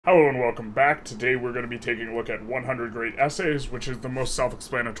Hello and welcome back. Today we're going to be taking a look at 100 Great Essays, which is the most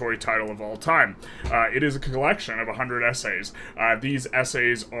self-explanatory title of all time. It is a collection of 100 essays. These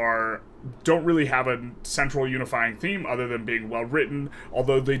essays don't really have a central unifying theme other than being well written,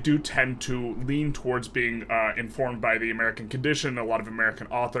 although they do tend to lean towards being informed by the American condition, a lot of American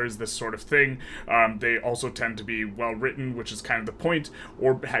authors, this sort of thing. They also tend to be well written, which is kind of the point,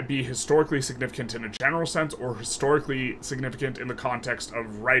 or be historically significant in a general sense, or historically significant in the context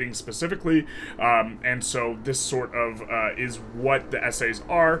of writing specifically. And so this sort of is what the essays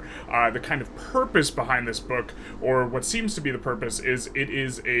are. The kind of purpose behind this book, or what seems to be the purpose, is it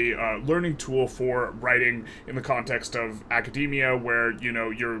is a learning tool for writing in the context of academia, where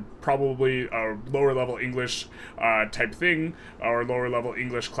you're probably a lower level English type thing, or lower level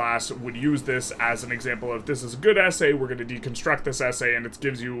English class would use this as an example of, this is a good essay, we're going to deconstruct this essay, and it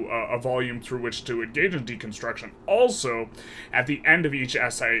gives you a volume through which to engage in deconstruction. Also, at the end of each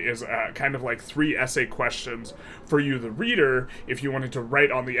essay is kind of like 3 essay questions for you, the reader, if you wanted to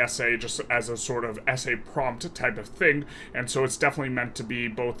write on the essay just as a sort of essay prompt type of thing. And so it's definitely meant to be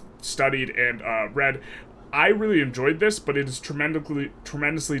both studied and read. I really enjoyed this, but it is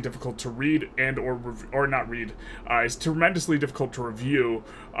tremendously difficult to read or not read. It's tremendously difficult to review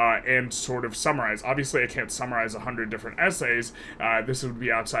and sort of summarize. Obviously, I can't summarize 100 different essays. This would be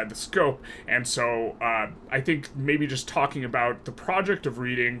outside the scope, and so I think maybe just talking about the project of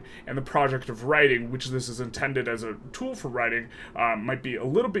reading and the project of writing, which this is intended as a tool for writing, might be a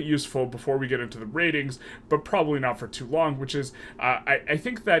little bit useful before we get into the ratings, but probably not for too long, which is, I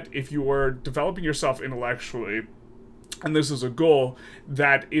think that if you are developing yourself intellectually, and this is a goal,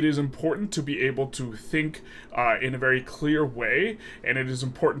 that it is important to be able to think in a very clear way, and it is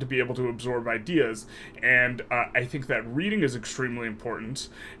important to be able to absorb ideas. And I think that reading is extremely important,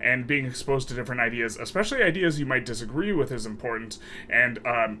 and being exposed to different ideas, especially ideas you might disagree with, is important. And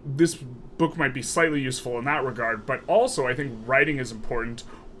this book might be slightly useful in that regard, but also I think writing is important,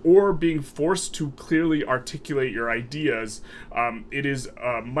 or being forced to clearly articulate your ideas. It is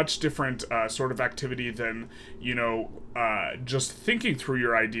a much different sort of activity than, just thinking through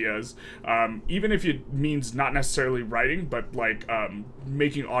your ideas, even if it means not necessarily writing, but like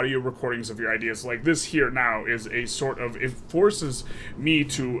making audio recordings of your ideas. Like this here now is a sort of, it forces me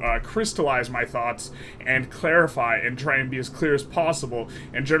to crystallize my thoughts and clarify and try and be as clear as possible.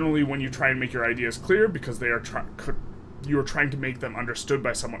 And generally when you try and make your ideas clear, because they are you're trying to make them understood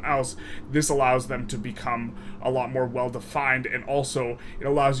by someone else, this allows them to become a lot more well-defined, and also it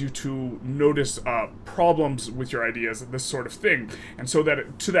allows you to notice problems with your ideas and this sort of thing. And so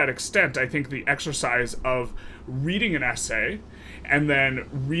that, to that extent, I think the exercise of reading an essay and then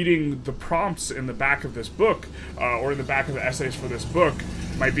reading the prompts in the back of this book, or in the back of the essays for this book,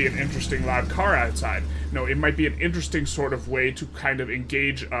 might be an interesting loud car outside. No, it might be an interesting sort of way to kind of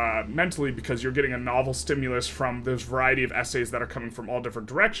engage mentally, because you're getting a novel stimulus from this variety of essays that are coming from all different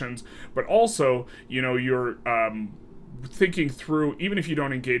directions, but also, you're thinking through, even if you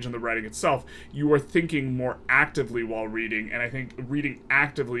don't engage in the writing itself, you are thinking more actively while reading. And I think reading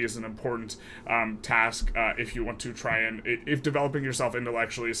actively is an important task if you want to try and, if developing yourself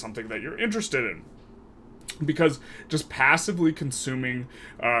intellectually is something that you're interested in. Because just passively consuming,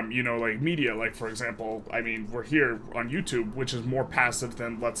 like media, like for example, I mean, we're here on YouTube, which is more passive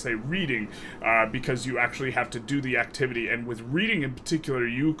than, let's say, reading, because you actually have to do the activity. And with reading in particular,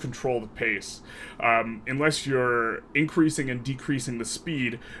 you control the pace. Unless you're increasing and decreasing the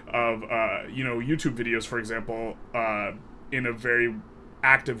speed of, YouTube videos, for example, in a very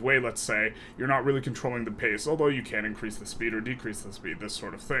active way, let's say, you're not really controlling the pace, although you can increase the speed or decrease the speed, this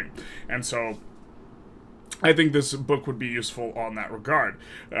sort of thing. And so I think this book would be useful on that regard.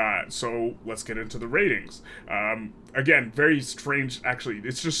 So let's get into the ratings. Again, very strange, actually.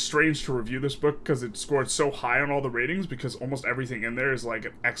 It's just strange to review this book because it scored so high on all the ratings, because almost everything in there is like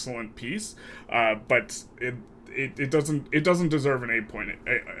an excellent piece. But it doesn't deserve an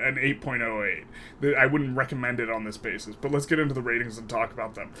 8.08. I wouldn't recommend it on this basis. But let's get into the ratings and talk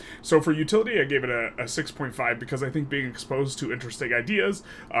about them. So for utility, I gave it a 6.5, because I think being exposed to interesting ideas,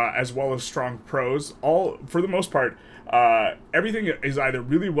 as well as strong prose, all, for the most part, everything is either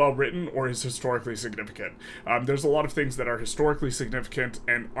really well written or is historically significant. There's a lot of things that are historically significant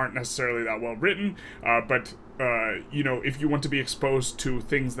and aren't necessarily that well written, but if you want to be exposed to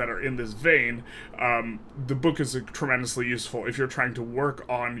things that are in this vein, the book is tremendously useful. If you're trying to work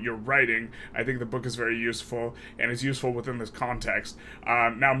on your writing, I think the book is very useful, and it's useful within this context.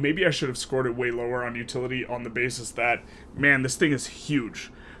 Now, maybe I should have scored it way lower on utility on the basis that, man, this thing is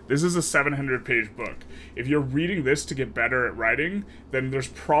huge. This is a 700-page book. If you're reading this to get better at writing, then there's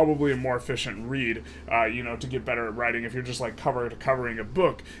probably a more efficient read, to get better at writing. If you're just like cover to covering a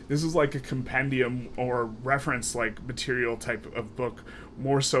book, this is like a compendium or reference like material type of book,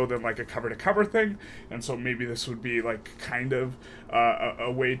 more so than like a cover to cover thing. And so maybe this would be like kind of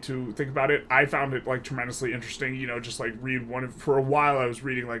a way to think about it. I found it like tremendously interesting, just like read one. For a while I was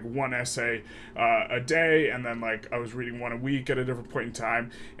reading like one essay a day, and then like I was reading one a week at a different point in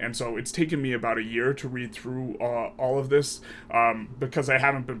time. And so it's taken me about a year to read through all of this, because I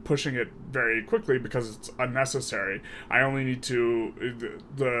haven't been pushing it very quickly because it's unnecessary. I only need to,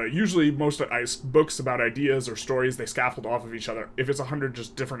 usually most books about ideas or stories, they scaffold off of each other. If it's 100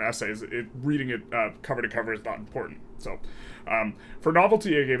 just different essays, reading it cover to cover is not important. So for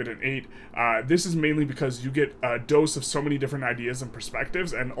novelty, I gave it an 8. This is mainly because you get a dose of so many different ideas and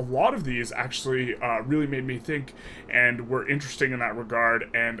perspectives, and a lot of these actually really made me think and were interesting in that regard,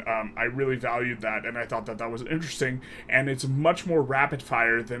 and I really valued that, and I thought that that was interesting. And it's much more rapid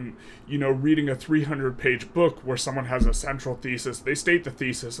fire than reading a 300-page book where someone has a central thesis, they state the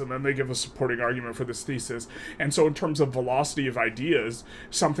thesis, and then they give a supporting argument for this thesis. And so in terms of velocity of ideas,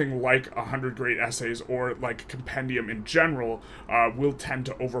 something like 100 great essays or like a compendium in general will tend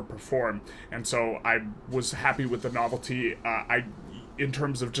to overperform. And so I was happy with the novelty in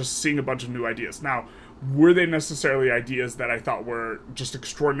terms of just seeing a bunch of new ideas. Now, were they necessarily ideas that I thought were just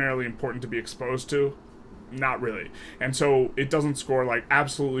extraordinarily important to be exposed to? Not really. And so it doesn't score like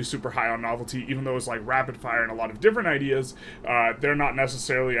absolutely super high on novelty, even though it's like rapid fire and a lot of different ideas. They're not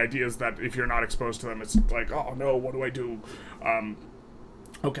necessarily ideas that if you're not exposed to them, it's like, oh no, what do I do?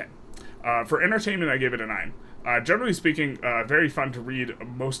 Okay. For entertainment, I gave it a 9. Generally speaking, very fun to read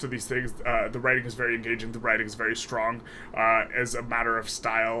most of these things. The writing is very engaging. The writing is very strong as a matter of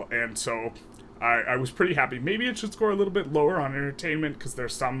style. And so I was pretty happy. Maybe it should score a little bit lower on entertainment because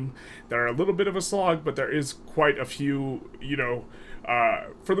there's some that are a little bit of a slog, but there is quite a few,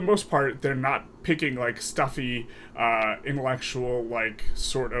 for the most part, they're not picking like stuffy, intellectual, like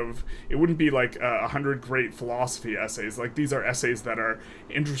sort of, it wouldn't be like 100 great philosophy essays. Like these are essays that are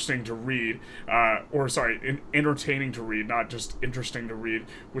interesting to read, entertaining to read, not just interesting to read,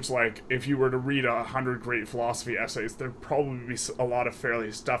 which like if you were to read 100 great philosophy essays, there'd probably be a lot of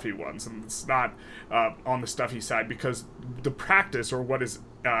fairly stuffy ones, and it's not on the stuffy side, because the practice, or what is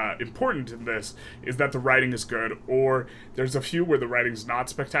important in this, is that the writing is good, or there's a few where the writing's not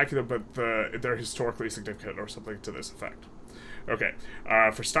spectacular, but they're historically significant or something to this effect. Okay,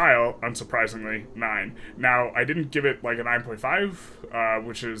 for style, unsurprisingly, 9. Now, I didn't give it like a 9.5,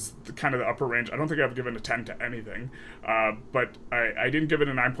 which is kind of the upper range. I don't think I've given a 10 to anything, but I didn't give it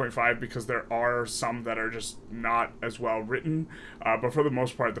a 9.5 because there are some that are just not as well written, but for the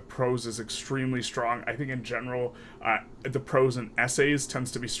most part, the prose is extremely strong. I think in general, the prose in essays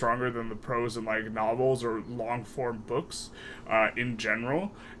tends to be stronger than the prose in like novels or long-form books in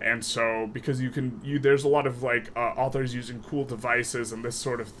general, and so because there's a lot of like authors using cool devices and this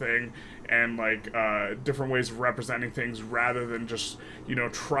sort of thing, and like different ways of representing things rather than just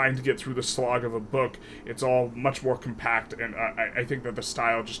trying to get through the slog of a book. It's all much more compact, and I think that the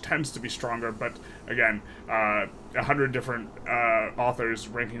style just tends to be stronger. But again, 100 different authors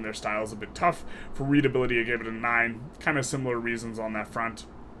ranking their style is a bit tough. For readability, I gave it a 9. Kind of similar reasons on that front.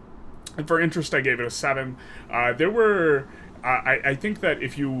 And for interest, I gave it a 7. There were I think that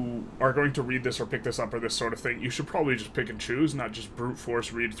if you are going to read this or pick this up or this sort of thing, you should probably just pick and choose, not just brute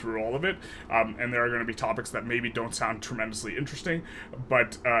force read through all of it. And there are going to be topics that maybe don't sound tremendously interesting,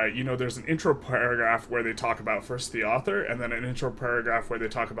 but there's an intro paragraph where they talk about first the author, and then an intro paragraph where they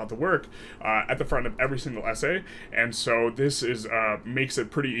talk about the work at the front of every single essay. And so this is makes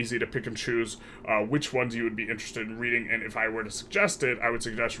it pretty easy to pick and choose which ones you would be interested in reading. And if I were to suggest it, I would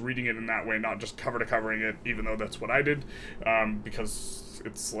suggest reading it in that way, not just cover to covering it, even though that's what I did. Because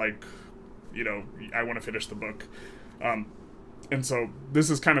it's like, I want to finish the book. And so this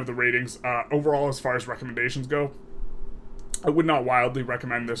is kind of the ratings. Overall, as far as recommendations go, I would not wildly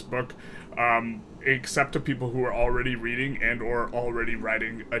recommend this book, except to people who are already reading and or already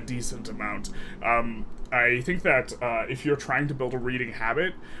writing a decent amount. I think that if you're trying to build a reading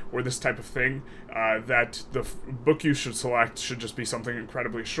habit or this type of thing, that the book you should select should just be something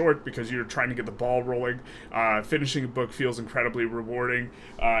incredibly short, because you're trying to get the ball rolling. Finishing a book feels incredibly rewarding,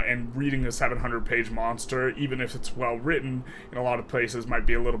 and reading a 700-page monster, even if it's well written, in a lot of places might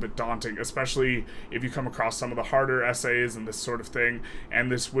be a little bit daunting, especially if you come across some of the harder essays and this sort of thing.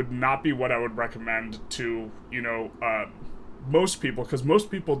 And this would not be what I would recommend to, most people, because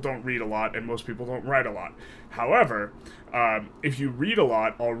most people don't read a lot and most people don't write a lot. However, if you read a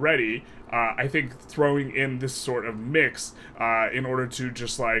lot already, I think throwing in this sort of mix in order to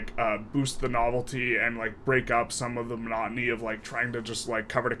just like boost the novelty and like break up some of the monotony of like trying to just like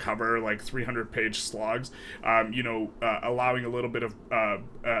cover to cover like 300-page slogs, allowing a little bit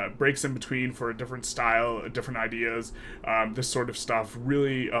of breaks in between for a different style, different ideas, this sort of stuff,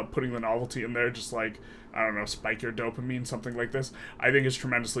 really putting the novelty in there, just like, I don't know, spike your dopamine, something like this, I think is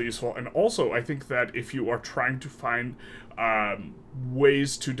tremendously useful. And also, I think that if you are trying to find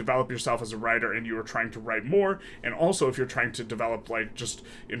ways to develop yourself as a writer and you are trying to write more, and also if you're trying to develop, like, just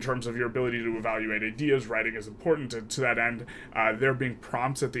in terms of your ability to evaluate ideas, writing is important. And to that end, there being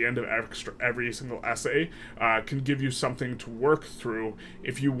prompts at the end of every single essay can give you something to work through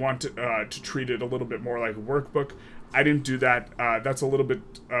if you want to treat it a little bit more like a workbook. I didn't do that. That's a little bit...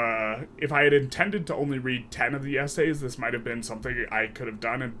 if I had intended to only read 10 of the essays, this might have been something I could have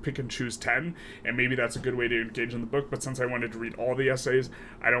done and pick and choose 10, and maybe that's a good way to engage in the book. But since I wanted to read all the essays,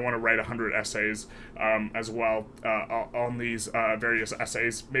 I don't want to write 100 essays as well on these various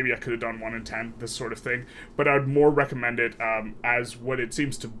essays. Maybe I could have done 1 in 10, this sort of thing. But I would more recommend it as what it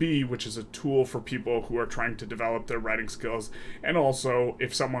seems to be, which is a tool for people who are trying to develop their writing skills. And also,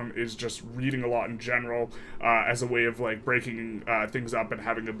 if someone is just reading a lot in general, as a way of like breaking things up and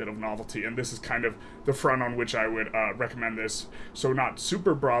having a bit of novelty. And this is kind of the front on which I would recommend this. So not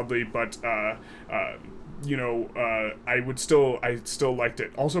super broadly, but I still liked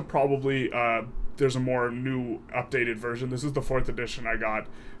it. Also, probably there's a more new updated version. This is the 4th edition I got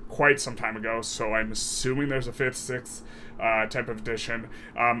quite some time ago, so I'm assuming there's a 5th, 6th type of edition.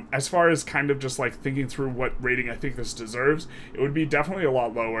 As far as kind of just like thinking through what rating I think this deserves, it would be definitely a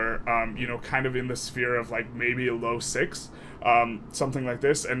lot lower, kind of in the sphere of like maybe a low 6, something like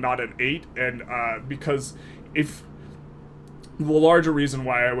this, and not an 8, and because if the larger reason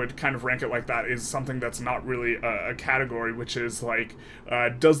why I would kind of rank it like that is something that's not really a category, which is like,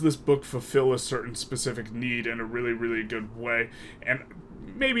 does this book fulfill a certain specific need in a really, really good way? And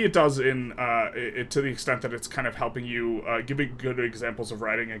maybe it does to the extent that it's kind of helping you, giving good examples of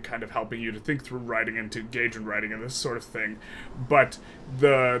writing and kind of helping you to think through writing and to engage in writing and this sort of thing. But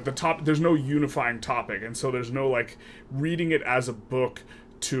there's no unifying topic, and so there's no like reading it as a book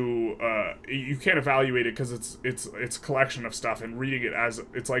to you can't evaluate it because it's a collection of stuff, and reading it as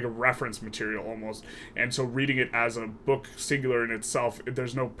it's like a reference material almost. And so reading it as a book singular in itself,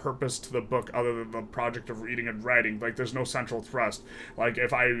 there's no purpose to the book other than the project of reading and writing. Like there's no central thrust. Like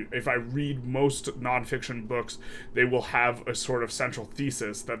if I read most nonfiction books, they will have a sort of central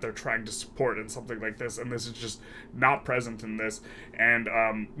thesis that they're trying to support in something like this, and this is just not present in this, and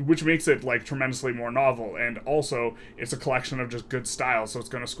which makes it like tremendously more novel. And also it's a collection of just good style, so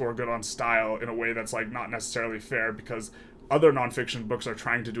it's going to score good on style in a way that's like not necessarily fair, because other nonfiction books are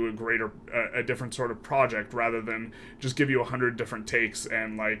trying to do a different sort of project rather than just give you 100 different takes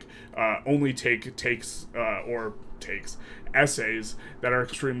and like only take essays that are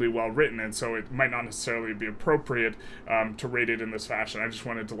extremely well written. And so it might not necessarily be appropriate to rate it in this fashion. I just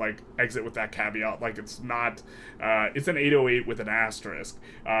wanted to like exit with that caveat, like it's not it's an 808 with an asterisk.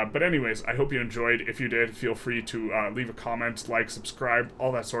 But anyways, I hope you enjoyed. If you did, feel free to leave a comment, like, subscribe,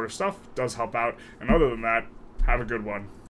 all that sort of stuff does help out. And other than that, have a good one.